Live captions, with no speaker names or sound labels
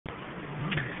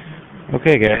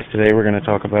Okay guys, today we're going to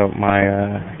talk about my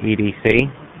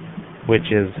EDC, which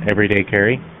is everyday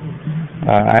carry.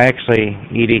 I actually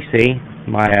EDC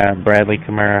my Bradley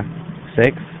Camara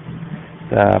 6,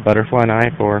 the butterfly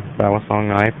knife or balisong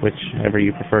knife, whichever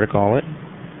you prefer to call it.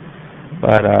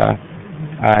 But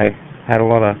I had a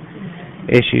lot of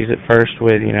issues at first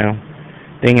with,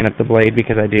 dinging up the blade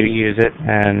because I do use it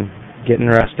and getting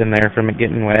rust in there from it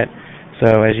getting wet.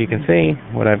 So as you can see,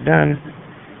 what I've done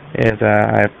is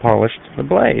I've polished the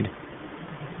blade.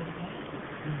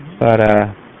 But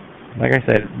like I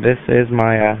said, this is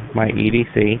my my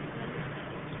EDC.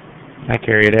 I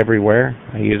carry it everywhere.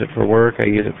 I use it for work. I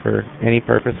use it for any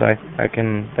purpose I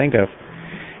can think of.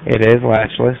 It is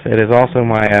latchless. It is also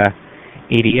my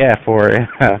EDF, or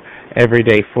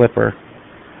everyday flipper,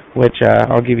 which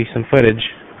I'll give you some footage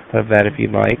of that if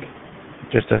you'd like.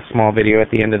 Just a small video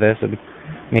at the end of this of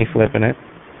me flipping it.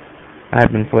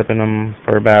 I've been flipping them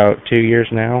for about 2 years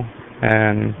now,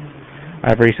 and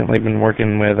I've recently been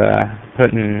working with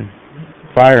putting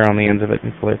fire on the ends of it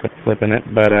and flipping it,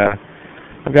 but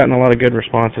I've gotten a lot of good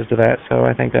responses to that, so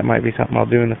I think that might be something I'll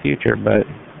do in the future. But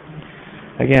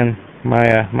again,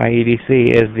 my EDC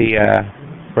is the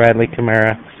Bradley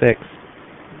Camara 6.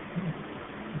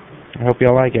 I hope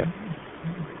y'all like it.